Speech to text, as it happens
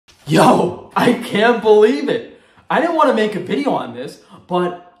Yo, I can't believe it. I didn't want to make a video on this,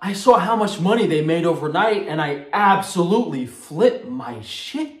 but I saw how much money they made overnight and I absolutely flipped my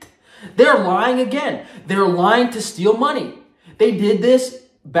shit. They're lying again. They're lying to steal money. They did this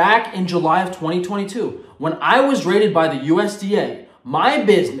back in July of 2022. When I was rated by the USDA, my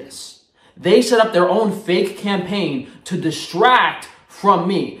business, they set up their own fake campaign to distract from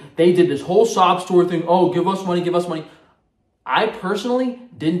me. They did this whole sob story thing. Oh, give us money, give us money. I personally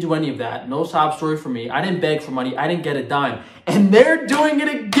didn't do any of that. No sob story for me. I didn't beg for money. I didn't get a dime. And they're doing it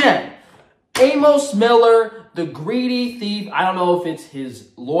again. AMOS Miller, the greedy thief. I don't know if it's his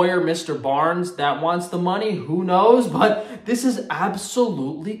lawyer, Mr. Barnes, that wants the money. Who knows? But this is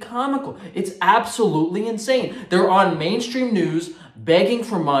absolutely comical. It's absolutely insane. They're on mainstream news begging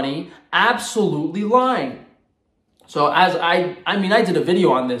for money, absolutely lying. So as I did a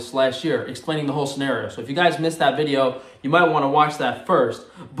video on this last year explaining the whole scenario. So if you guys missed that video, you might want to watch that first.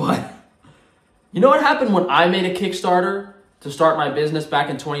 But you know what happened when I made a Kickstarter to start my business back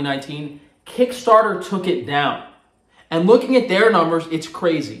in 2019? Kickstarter took it down. And looking at their numbers, it's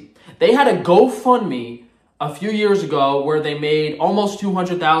crazy. They had a GoFundMe a few years ago where they made almost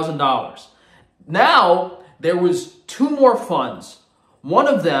 $200,000. Now, there was two more funds. One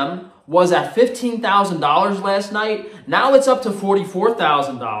of them was at $15,000 last night. Now it's up to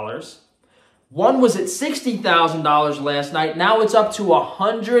 $44,000. One was at $60,000 last night. Now it's up to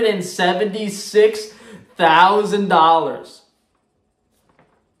 $176,000.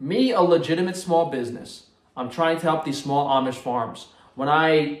 Me, a legitimate small business. I'm trying to help these small Amish farms. When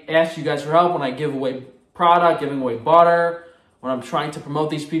I ask you guys for help, when I give away product, giving away butter, when I'm trying to promote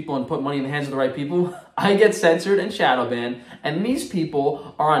these people and put money in the hands of the right people, I get censored and shadow banned. And these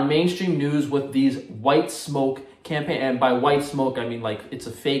people are on mainstream news with these white smoke campaign. And by white smoke, I mean like it's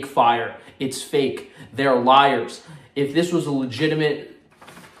a fake fire. It's fake. They're liars. If this was a legitimate,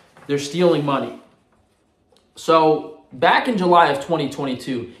 they're stealing money. So back in July of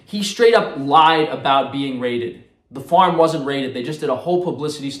 2022, he straight up lied about being raided. The farm wasn't raided. They just did a whole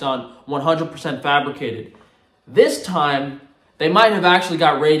publicity stunt, 100% fabricated. This time, they might have actually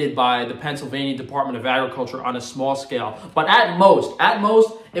got raided by the Pennsylvania Department of Agriculture on a small scale. But at most,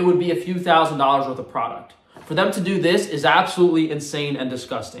 it would be a few $1,000s worth of product. For them to do this is absolutely insane and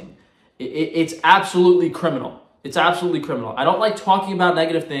disgusting. It's absolutely criminal. It's absolutely criminal. I don't like talking about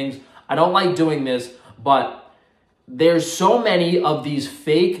negative things. I don't like doing this, but there's so many of these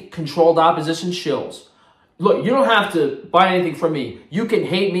fake controlled opposition shills. Look, you don't have to buy anything from me. You can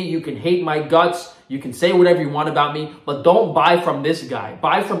hate me. You can hate my guts. You can say whatever you want about me, but don't buy from this guy.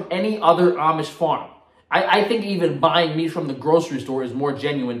 Buy from any other Amish farm. I think even buying meat from the grocery store is more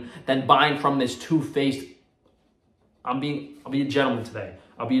genuine than buying from this two-faced. I'll be a gentleman today.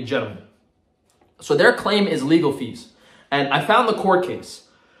 I'll be a gentleman. So their claim is legal fees. And I found the court case.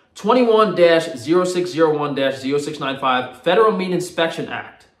 21-0601-0695 Federal Meat Inspection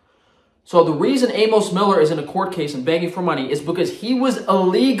Act. So the reason AMOS Miller is in a court case and begging for money is because he was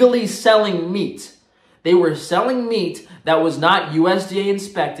illegally selling meat. They were selling meat that was not USDA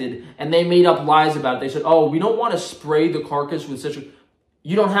inspected, and they made up lies about it. They said, oh, we don't want to spray the carcass with such a...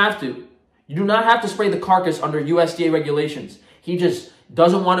 You don't have to. You do not have to spray the carcass under USDA regulations. He just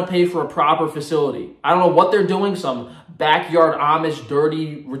doesn't want to pay for a proper facility. I don't know what they're doing, some backyard Amish,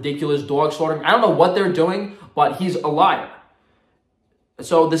 dirty, ridiculous dog slaughtering. I don't know what they're doing, but he's a liar.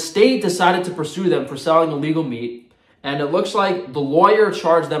 So the state decided to pursue them for selling illegal meat. And it looks like the lawyer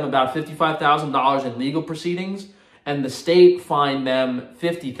charged them about $55,000 in legal proceedings, and the state fined them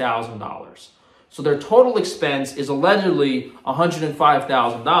 $50,000. So their total expense is allegedly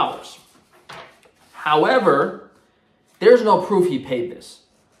 $105,000. However, there's no proof he paid this.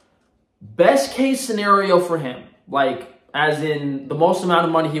 Best case scenario for him, like as in the most amount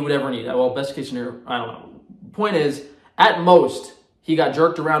of money he would ever need. Well, best case scenario, I don't know. Point is, at most, he got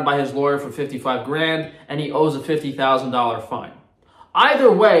jerked around by his lawyer for $55,000 and he owes a $50,000 fine.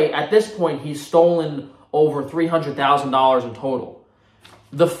 Either way, at this point, he's stolen over $300,000 in total.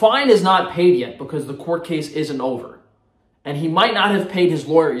 The fine is not paid yet because the court case isn't over. And he might not have paid his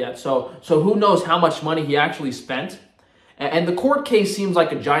lawyer yet. So who knows how much money he actually spent. And the court case seems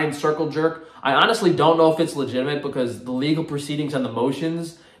like a giant circle jerk. I honestly don't know if it's legitimate because the legal proceedings and the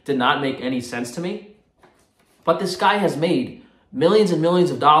motions did not make any sense to me. But this guy has made millions and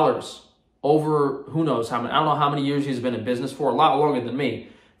millions of dollars over who knows how many. I don't know how many years he's been in business for, a lot longer than me.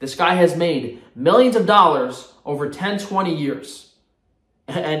 This guy has made millions of dollars over 10, 20 years.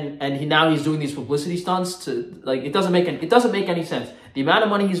 And now he's doing these publicity stunts to, like, it doesn't make any sense. The amount of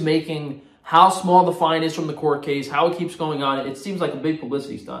money he's making, how small the fine is from the court case, how it keeps going on, it seems like a big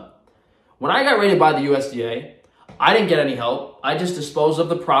publicity stunt. When I got raided by the USDA, I didn't get any help. I just disposed of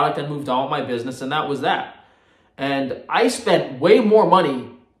the product and moved on with my business, and that was that. And I spent way more money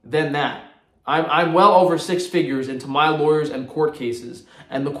than that. I'm well over 6 figures into my lawyers and court cases.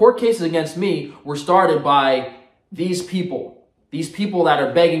 And the court cases against me were started by these people that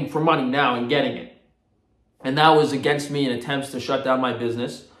are begging for money now and getting it. And that was against me in attempts to shut down my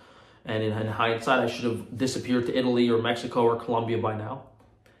business. And in hindsight, I should have disappeared to Italy or Mexico or Colombia by now.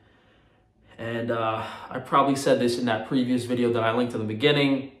 And I probably said this in that previous video that I linked in the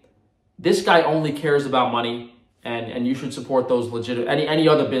beginning. This guy only cares about money, and you should support those legitimate, any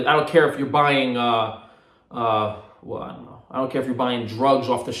other business. I don't care if you're buying, well, I don't know. I don't care if you're buying drugs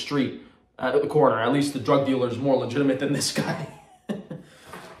off the street at the corner. At least the drug dealer is more legitimate than this guy.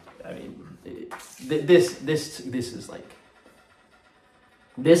 I mean, this is like,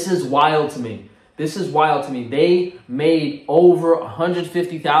 this is wild to me. This is wild to me. They made over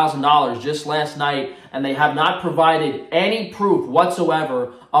 $150,000 just last night, and they have not provided any proof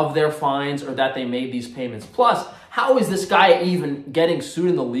whatsoever of their fines or that they made these payments. Plus, how is this guy even getting sued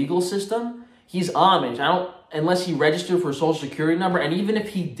in the legal system? He's Amish. Unless he registered for a social security number, and even if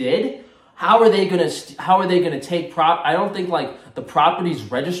he did, how are they gonna take I don't think like the property's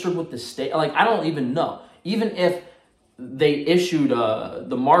registered with the state. Like, I don't even know. Even if they issued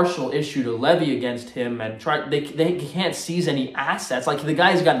the marshal issued a levy against him and they can't seize any assets. Like, the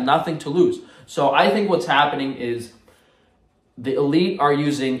guy's got nothing to lose. So I think what's happening is the elite are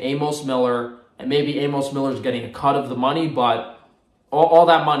using AMOS Miller, and maybe AMOS Miller's getting a cut of the money, but all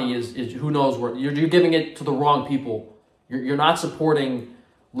that money is who knows where. You're giving it to the wrong people. You're not supporting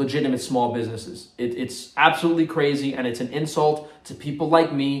legitimate small businesses. It's absolutely crazy, and it's an insult to people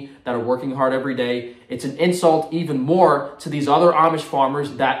like me that are working hard every day. It's an insult even more to these other Amish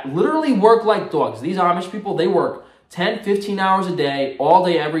farmers that literally work like dogs. These Amish people, they work 10, 15 hours a day, all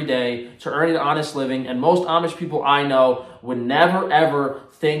day, every day to earn an honest living, and most Amish people I know would never, ever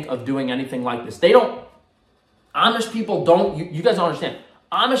think of doing anything like this. Amish people don't, you guys don't understand.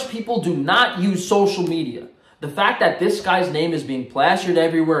 Amish people do not use social media. The fact that this guy's name is being plastered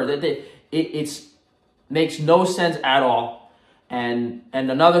everywhere, it makes no sense at all. And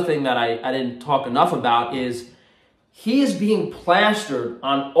another thing that I didn't talk enough about is he is being plastered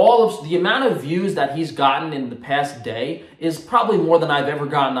on all of the amount of views that he's gotten in the past day is probably more than I've ever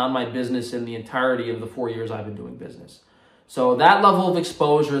gotten on my business in the entirety of the 4 years I've been doing business. So that level of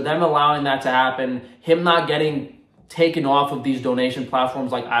exposure, them allowing that to happen, him not getting taken off of these donation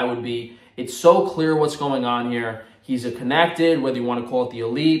platforms like I would be, it's so clear what's going on here. He's a connected, whether you want to call it the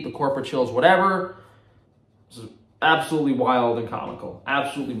elite, the corporate chills, whatever. It's absolutely wild and comical.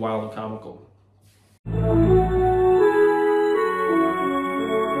 Absolutely wild and comical.